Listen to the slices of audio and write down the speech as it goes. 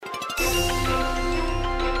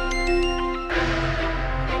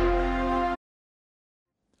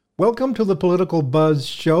Welcome to the Political Buzz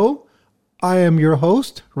Show. I am your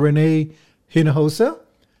host, Renee Hinojosa.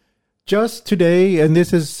 Just today, and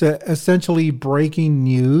this is essentially breaking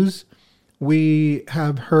news, we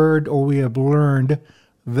have heard or we have learned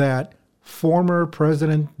that former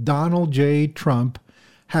President Donald J. Trump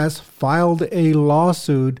has filed a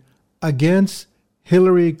lawsuit against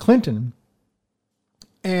Hillary Clinton.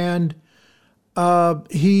 And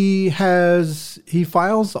he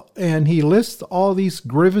files and he lists all these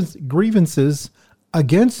grievances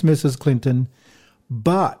against Mrs. Clinton,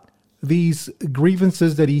 but these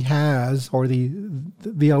grievances that he has, or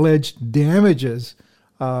the alleged damages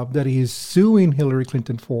that he is suing Hillary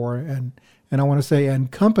Clinton for, and I want to say and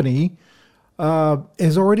company,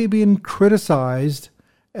 has already been criticized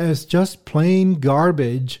as just plain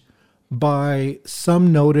garbage by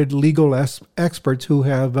some noted legal experts who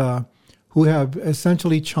have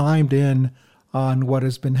essentially chimed in on what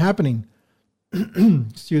has been happening.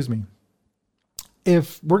 Excuse me.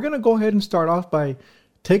 If we're going to go ahead and start off by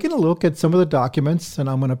taking a look at some of the documents, and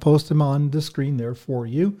I'm going to post them on the screen there for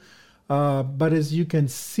you. But as you can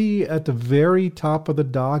see at the very top of the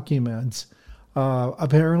documents,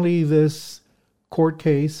 apparently this court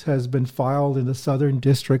case has been filed in the Southern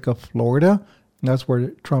District of Florida. That's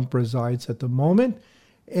where Trump resides at the moment.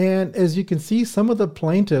 And as you can see, some of the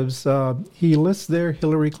plaintiffs, he lists there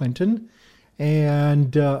Hillary Clinton.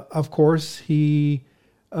 And of course, he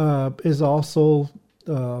is also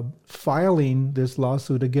filing this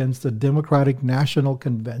lawsuit against the Democratic National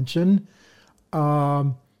Convention.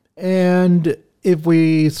 And if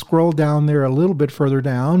we scroll down there a little bit further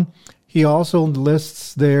down, he also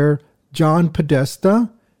lists there John Podesta,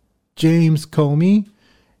 James Comey,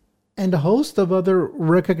 and a host of other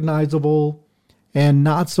recognizable and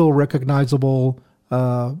not so recognizable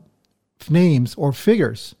names or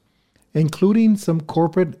figures, including some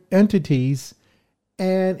corporate entities.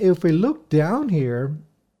 And if we look down here,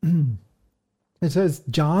 it says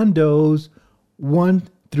John Doe's 1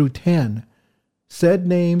 through 10, said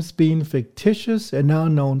names being fictitious and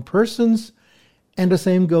unknown persons, and the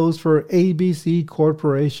same goes for ABC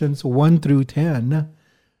Corporation's 1 through 10,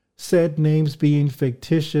 said names being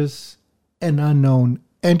fictitious and unknown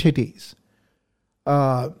entities.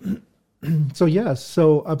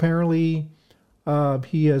 So apparently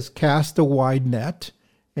he has cast a wide net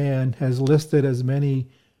and has listed as many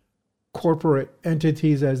corporate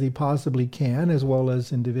entities as he possibly can, as well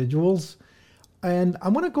as individuals. And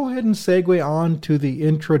I'm going to go ahead and segue on to the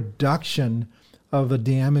introduction of the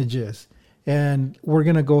damages. And we're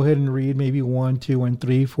going to go ahead and read maybe 1, 2, and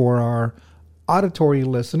 3 for our auditory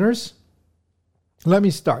listeners. Let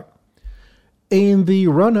me start. In the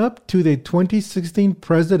run-up to the 2016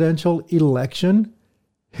 presidential election,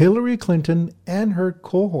 Hillary Clinton and her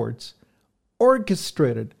cohorts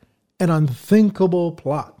orchestrated an unthinkable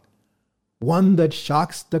plot, one that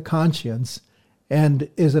shocks the conscience and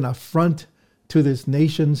is an affront to this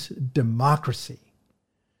nation's democracy.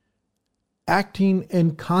 Acting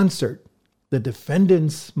in concert, the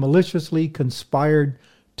defendants maliciously conspired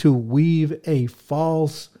to weave a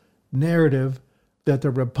false narrative that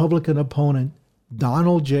the Republican opponent,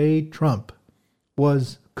 Donald J. Trump,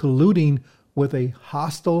 was colluding with a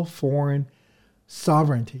hostile foreign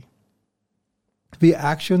sovereignty. The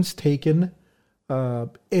actions taken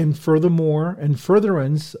in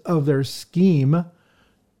furtherance of their scheme,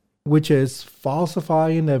 which is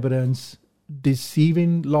falsifying evidence,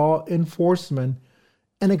 deceiving law enforcement,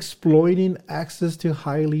 and exploiting access to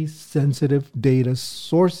highly sensitive data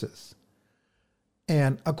sources.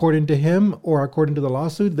 And according to him, or according to the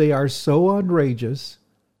lawsuit, they are so outrageous,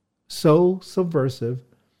 so subversive,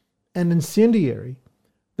 and incendiary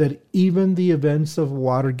that even the events of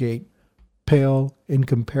Watergate pale in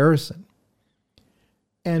comparison.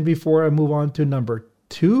 And before I move on to number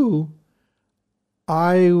 2,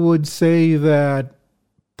 I would say that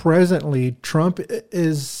presently Trump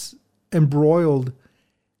is embroiled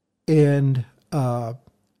in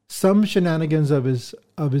some shenanigans of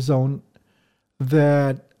his own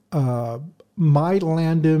that might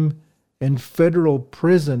land him in federal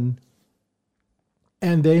prison,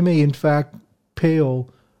 and they may in fact pale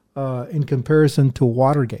in comparison to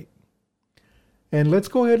Watergate. And let's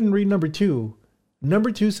go ahead and read number 2.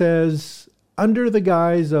 Number 2 says, under the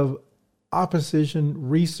guise of opposition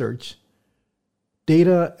research,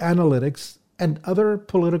 data analytics, and other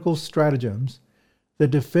political stratagems, the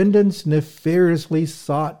defendants nefariously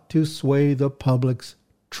sought to sway the public's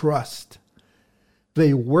trust.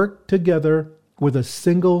 They worked together with a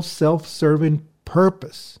single self-serving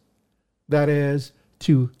purpose, that is,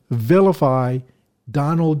 to vilify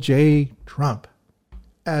Donald J. Trump,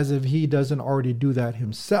 as if he doesn't already do that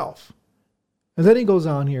himself. And then he goes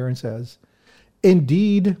on here and says,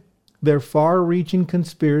 indeed, their far-reaching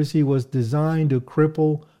conspiracy was designed to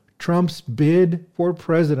cripple Trump's bid for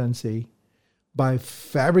presidency by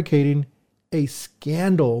fabricating a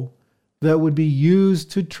scandal that would be used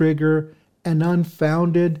to trigger an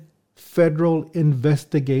unfounded federal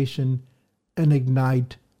investigation and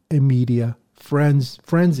ignite a media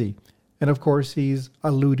frenzy. And of course, he's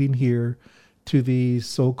alluding here to the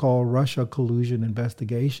so-called Russia collusion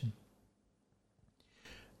investigation.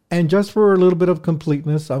 And just for a little bit of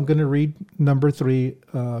completeness, I'm going to read number 3,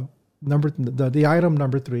 the item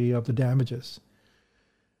number 3 of the damages.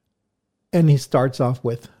 And he starts off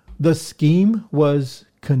with, the scheme was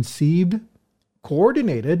conceived,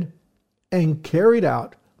 coordinated, and carried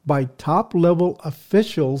out by top-level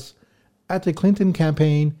officials at the Clinton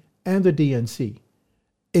campaign and the DNC,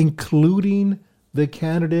 including the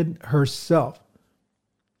candidate herself,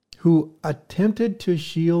 who attempted to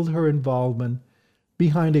shield her involvement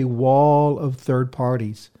behind a wall of third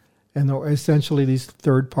parties. And essentially these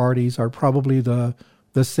third parties are probably the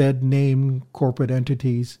said named corporate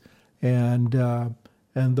entities and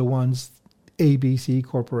the ones ABC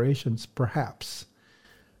corporations, perhaps.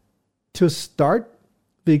 To start,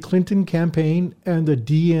 the Clinton campaign and the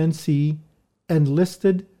DNC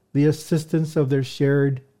enlisted the assistance of their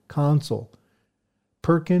shared counsel,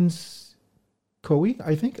 Perkins Coie,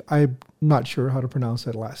 I think. I'm not sure how to pronounce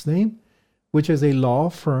that last name, which is a law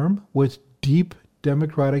firm with deep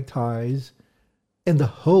Democratic ties, in the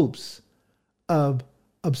hopes of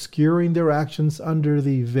obscuring their actions under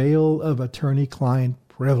the veil of attorney-client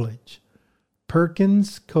privilege.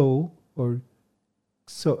 Perkins Co.,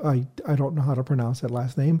 I don't know how to pronounce that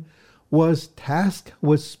last name, was tasked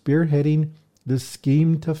with spearheading the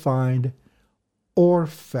scheme to find or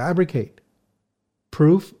fabricate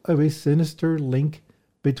proof of a sinister link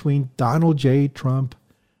between Donald J. Trump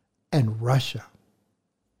and Russia.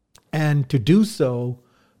 And to do so,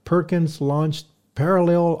 Perkins launched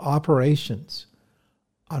parallel operations.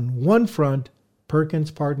 On one front,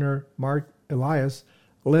 Perkins' partner Mark Elias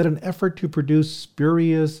led an effort to produce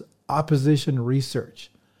spurious opposition research,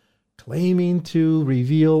 claiming to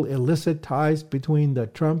reveal illicit ties between the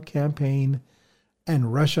Trump campaign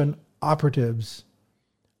and Russian operatives.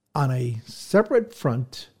 On a separate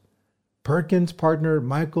front, Perkins' partner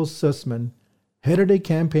Michael Sussman headed a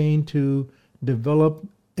campaign to develop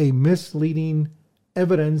a misleading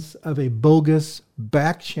evidence of a bogus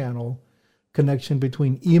back channel connection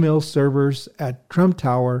between email servers at Trump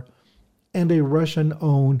Tower and a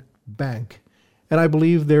Russian-owned bank. And I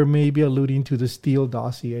believe there may be alluding to the Steele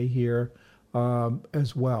dossier here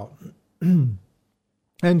as well. And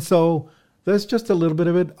so that's just a little bit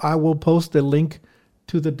of it. I will post a link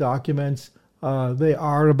to the documents. They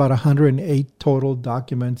are about 108 total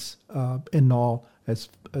documents in all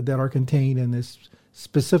that are contained in this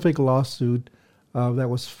specific lawsuit that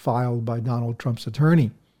was filed by Donald Trump's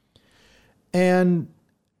attorney. And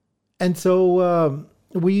so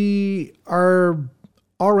we are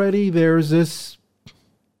already there's this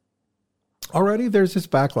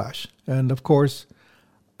backlash, and of course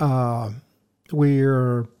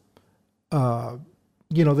we're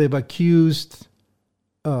they've accused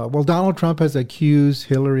Donald Trump has accused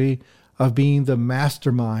Hillary of being the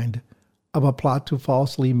mastermind of a plot to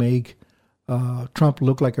falsely make Trump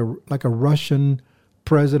look like a Russian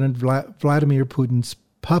President Vladimir Putin's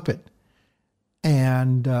puppet.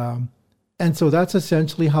 And so that's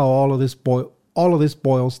essentially how all of this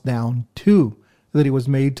boils down to, that he was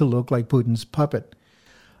made to look like Putin's puppet.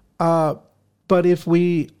 But if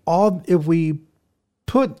we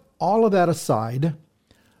put all of that aside,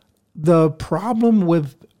 the problem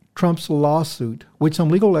with Trump's lawsuit, which some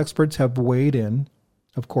legal experts have weighed in,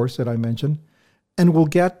 of course, that I mentioned, and we'll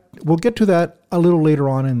get to that a little later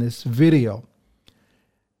on in this video.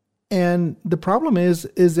 And the problem is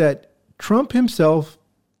that Trump himself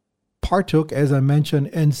partook, as I mentioned,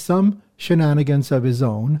 in some shenanigans of his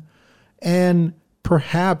own, and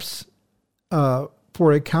perhaps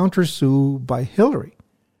for a countersue by Hillary.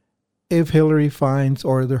 If Hillary finds,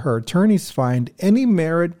 or her attorneys find, any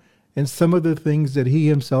merit in some of the things that he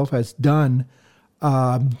himself has done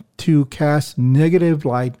to cast negative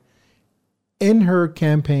light in her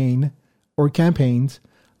campaign or campaigns,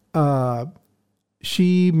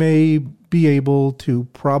 she may be able to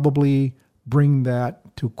probably bring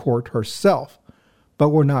that to court herself, but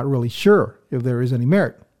we're not really sure if there is any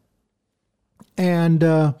merit. And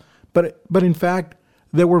but in fact,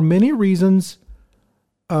 there were many reasons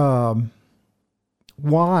why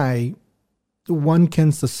one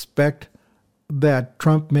can suspect that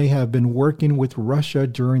Trump may have been working with Russia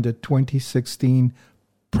during the 2016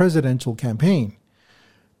 presidential campaign.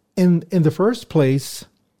 In the first place,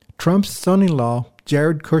 Trump's son-in-law,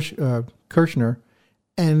 Jared Kushner,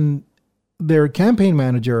 and their campaign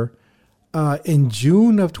manager in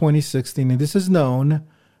June of 2016, and this is known,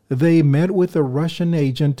 they met with a Russian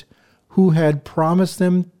agent who had promised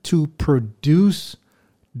them to produce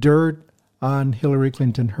dirt on Hillary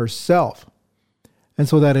Clinton herself. And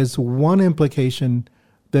so that is one implication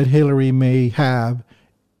that Hillary may have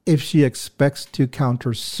if she expects to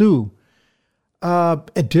countersue.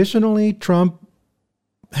 Additionally, Trump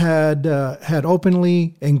had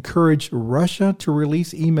openly encouraged Russia to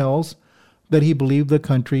release emails that he believed the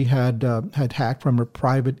country had hacked from a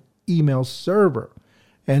private email server.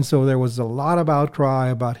 And so there was a lot of outcry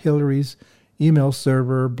about Hillary's email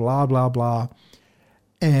server, blah, blah, blah.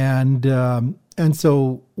 And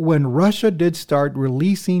so when Russia did start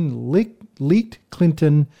releasing leaked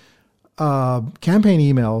Clinton campaign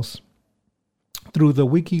emails through the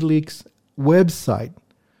WikiLeaks website,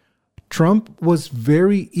 Trump was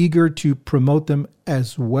very eager to promote them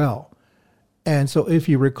as well. And so if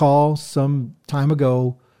you recall, some time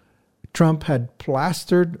ago, Trump had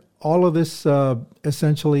plastered all of this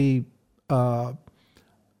essentially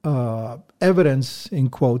evidence, in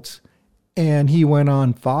quotes, and he went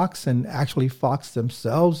on Fox, and actually Fox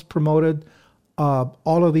themselves promoted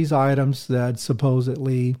all of these items that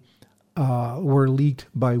supposedly were leaked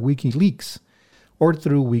by WikiLeaks or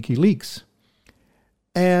through WikiLeaks.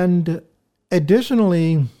 And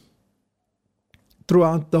additionally,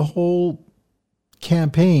 throughout the whole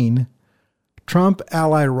campaign, Trump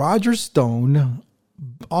ally Roger Stone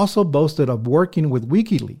also boasted of working with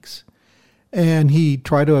WikiLeaks. And he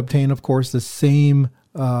tried to obtain, of course, the same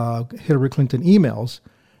Hillary Clinton emails.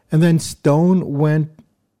 And then Stone went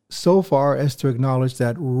so far as to acknowledge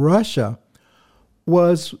that Russia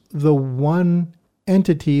was the one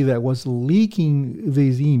entity that was leaking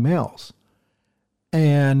these emails.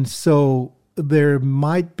 And so there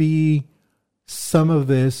might be some of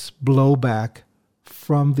this blowback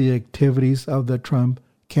from the activities of the Trump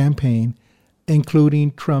campaign,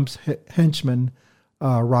 including Trump's henchman,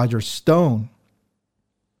 Roger Stone.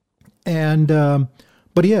 And,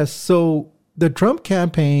 but yes, so the Trump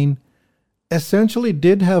campaign essentially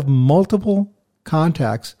did have multiple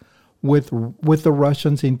contacts with the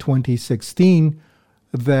Russians in 2016.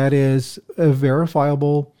 That is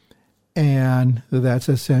verifiable, and that's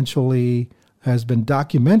essentially has been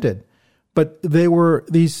documented. But they were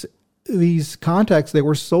these contacts, they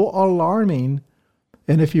were so alarming.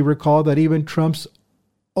 And if you recall that even Trump's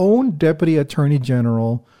own Deputy Attorney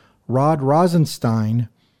General, Rod Rosenstein,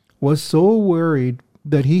 was so worried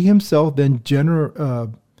that he himself then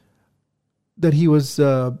he was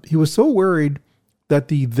so worried that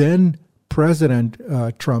the then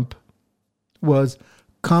President Trump was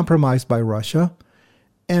compromised by Russia,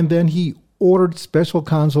 and then he ordered Special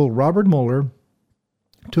Counsel Robert Mueller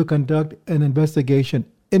to conduct an investigation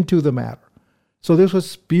into the matter. So this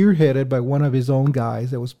was spearheaded by one of his own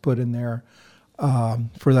guys that was put in there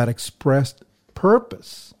for that expressed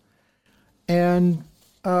purpose. And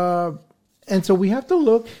so we have to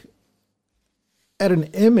look at an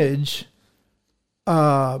image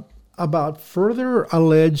about further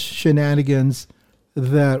alleged shenanigans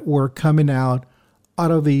that were coming out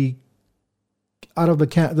of the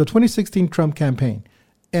 2016 Trump campaign.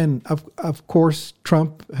 And of course,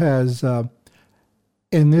 Trump has,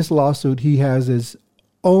 in this lawsuit, he has his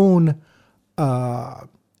own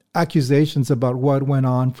accusations about what went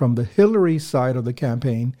on from the Hillary side of the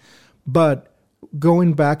campaign. But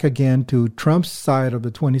going back again to Trump's side of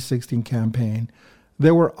the 2016 campaign,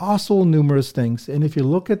 there were also numerous things. And if you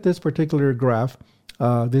look at this particular graph,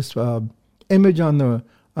 this image on the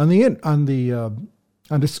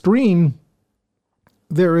screen,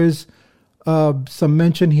 there is some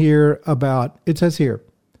mention here about. It says here.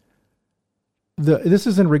 This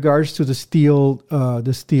is in regards to the Steele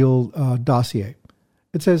dossier.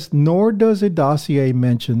 It says, nor does a dossier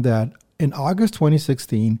mention that in August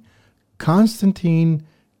 2016, Konstantin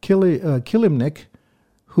Kilimnik,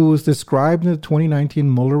 who was described in the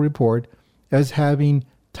 2019 Mueller report as having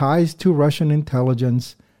ties to Russian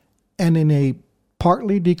intelligence and in a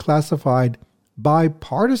partly declassified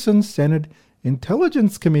bipartisan Senate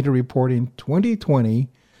Intelligence Committee report in 2020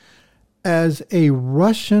 as a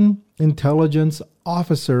Russian intelligence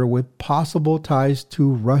officer with possible ties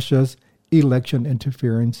to Russia's election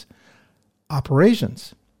interference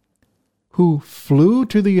operations, who flew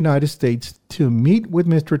to the United States to meet with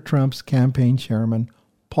Mr. Trump's campaign chairman,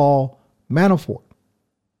 Paul Manafort.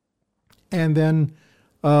 And then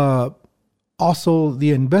also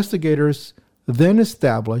the investigators then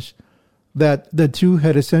established that the two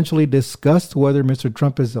had essentially discussed whether Mr.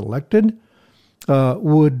 Trump is elected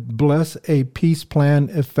would bless a peace plan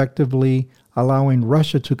effectively allowing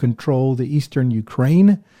Russia to control the eastern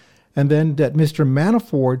Ukraine, and then that Mr.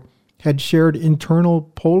 Manafort had shared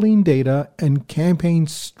internal polling data and campaign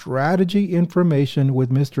strategy information with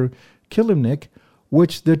Mr. Kilimnik,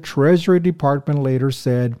 which the Treasury Department later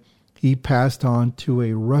said he passed on to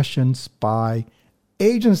a Russian spy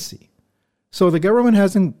agency. So the government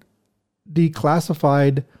hasn't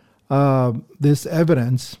declassified this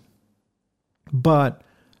evidence, but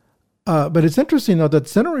it's interesting though that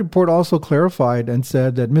Senate report also clarified and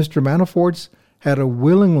said that Mr. Manafort's had a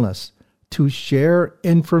willingness to share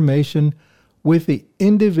information with the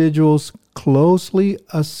individuals closely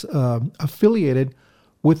affiliated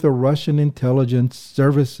with the Russian intelligence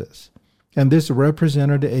services. And this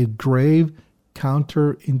represented a grave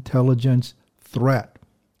counterintelligence threat.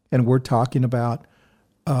 And we're talking about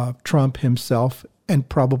Trump himself and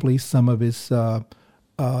probably some of his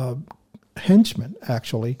henchmen,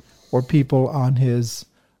 actually, or people on his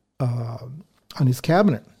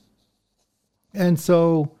cabinet. And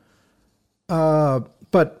so, so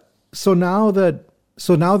now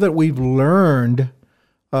that we've learned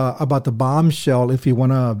about the bombshell, if you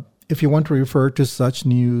want to refer to such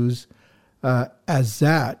news as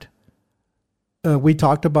that, we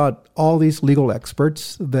talked about all these legal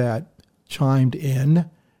experts that chimed in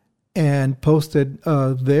and posted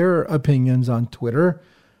their opinions on Twitter.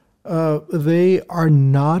 They are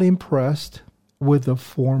not impressed with the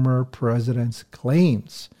former president's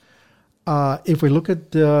claims. If we look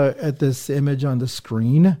at this image on the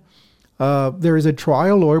screen, there is a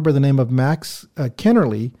trial lawyer by the name of Max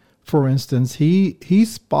Kennerly, for instance. He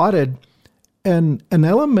spotted an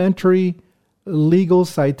elementary legal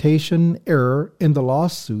citation error in the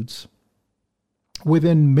lawsuits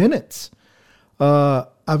within minutes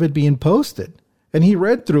of it being posted. And he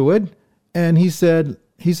read through it and he said,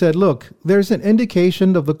 look, there's an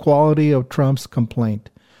indication of the quality of Trump's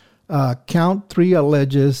complaint. Count 3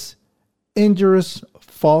 alleges injurious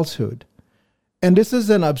falsehood. And this is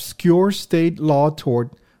an obscure state law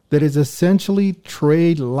tort that is essentially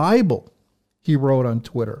trade libel, he wrote on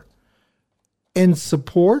Twitter. In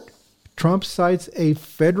support, Trump cites a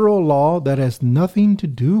federal law that has nothing to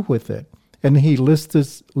do with it. And he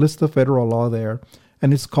lists the federal law there,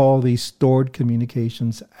 and it's called the Stored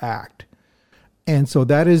Communications Act. And so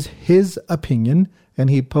that is his opinion, and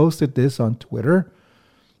he posted this on Twitter.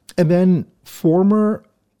 And then former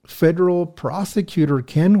federal prosecutor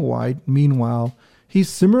Ken White, meanwhile, he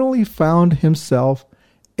similarly found himself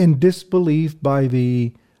in disbelief by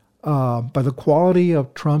the quality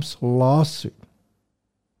of Trump's lawsuit.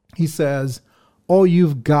 He says, "Oh,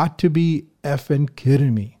 you've got to be effing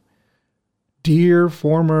kidding me. Dear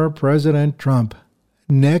former President Trump,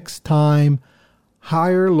 next time,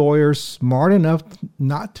 hire lawyers smart enough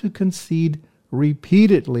not to concede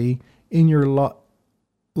repeatedly in your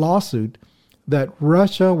lawsuit that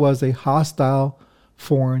Russia was a hostile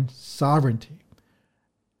foreign sovereignty."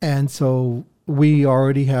 And so we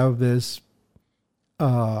already have this.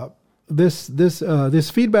 This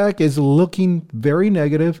feedback is looking very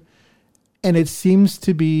negative, and it seems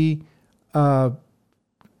to be.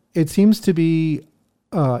 It's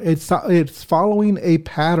following a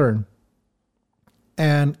pattern,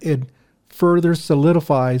 and it further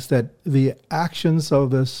solidifies that the actions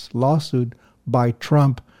of this lawsuit by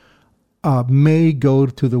Trump may go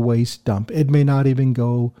to the waste dump. It may not even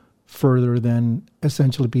go further than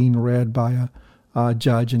essentially being read by a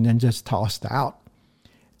judge and then just tossed out.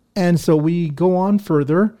 And so we go on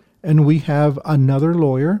further, and we have another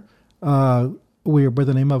lawyer by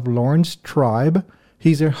the name of Lawrence Tribe.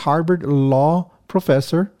 He's a Harvard law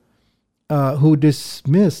professor who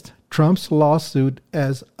dismissed Trump's lawsuit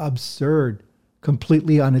as absurd,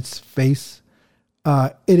 completely on its face.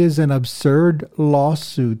 It is an absurd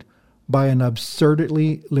lawsuit by an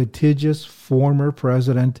absurdly litigious former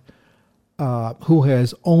president who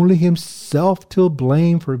has only himself to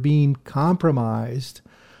blame for being compromised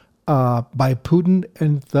by Putin,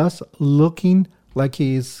 and thus looking like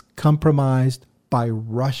he is compromised by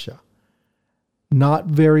Russia. Not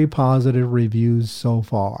very positive reviews so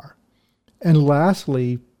far. And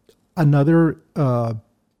lastly, another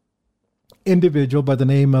individual by the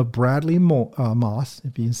name of Bradley Moss,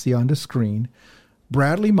 if you can see on the screen.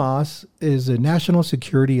 Bradley Moss is a national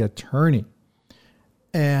security attorney,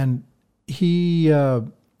 and he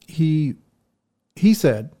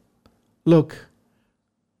said, look,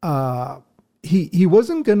 he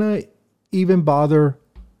wasn't gonna even bother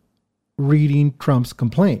reading Trump's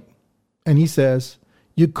complaint. And he says,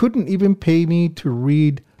 you couldn't even pay me to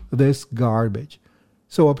read this garbage.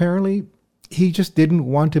 So apparently he just didn't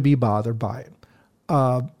want to be bothered by it.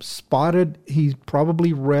 he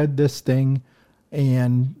probably read this thing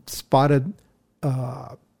and spotted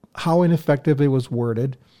how ineffective it was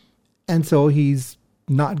worded. And so he's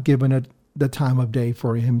not given it the time of day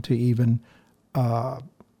for him to even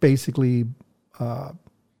basically, not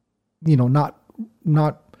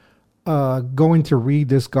going to read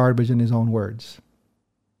this garbage in his own words.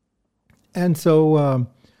 And so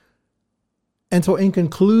in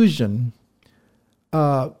conclusion,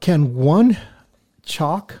 can one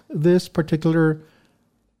chalk this particular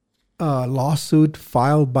lawsuit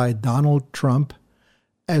filed by Donald Trump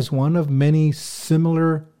as one of many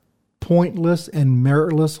similar pointless and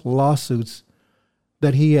meritless lawsuits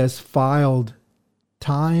that he has filed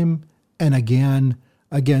time and again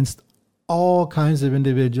against all kinds of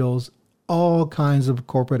individuals, all kinds of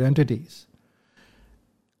corporate entities?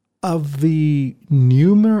 Of the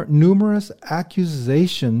numerous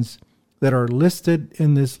accusations that are listed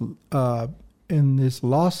in this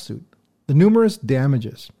lawsuit, the numerous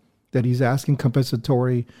damages that he's asking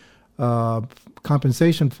compensatory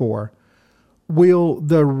compensation for, will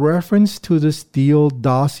the reference to the Steele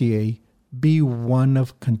dossier be one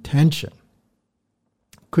of contention?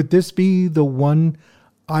 Could this be the one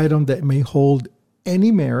item that may hold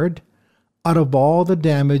any merit out of all the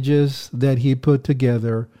damages that he put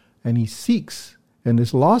together and he seeks in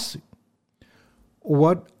this lawsuit?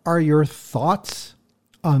 What are your thoughts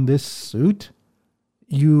on this suit?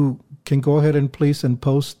 You can go ahead and please and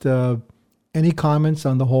post any comments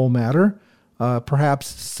on the whole matter. Perhaps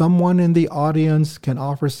someone in the audience can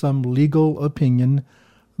offer some legal opinion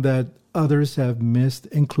that others have missed,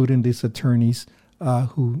 including these attorneys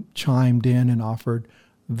who chimed in and offered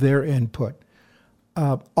their input.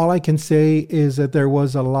 All I can say is that there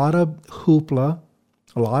was a lot of hoopla,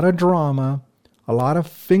 a lot of drama, a lot of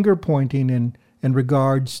finger pointing in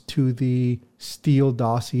regards to the Steele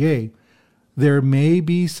dossier. There may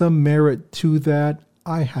be some merit to that.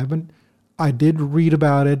 I did read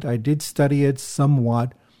about it. I did study it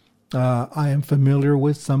somewhat. I am familiar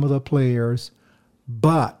with some of the players,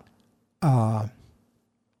 but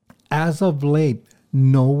as of late,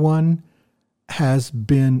 no one has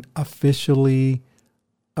been officially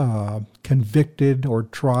convicted or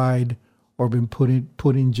tried or been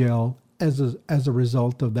put in jail as a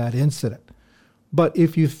result of that incident. But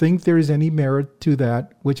if you think there is any merit to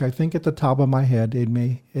that, which I think at the top of my head it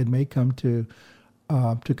may come to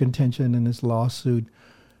contention in this lawsuit,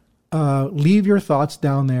 leave your thoughts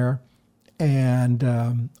down there, and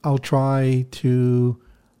I'll try to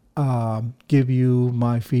give you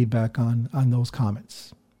my feedback on those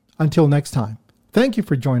comments. Until next time, thank you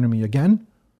for joining me again.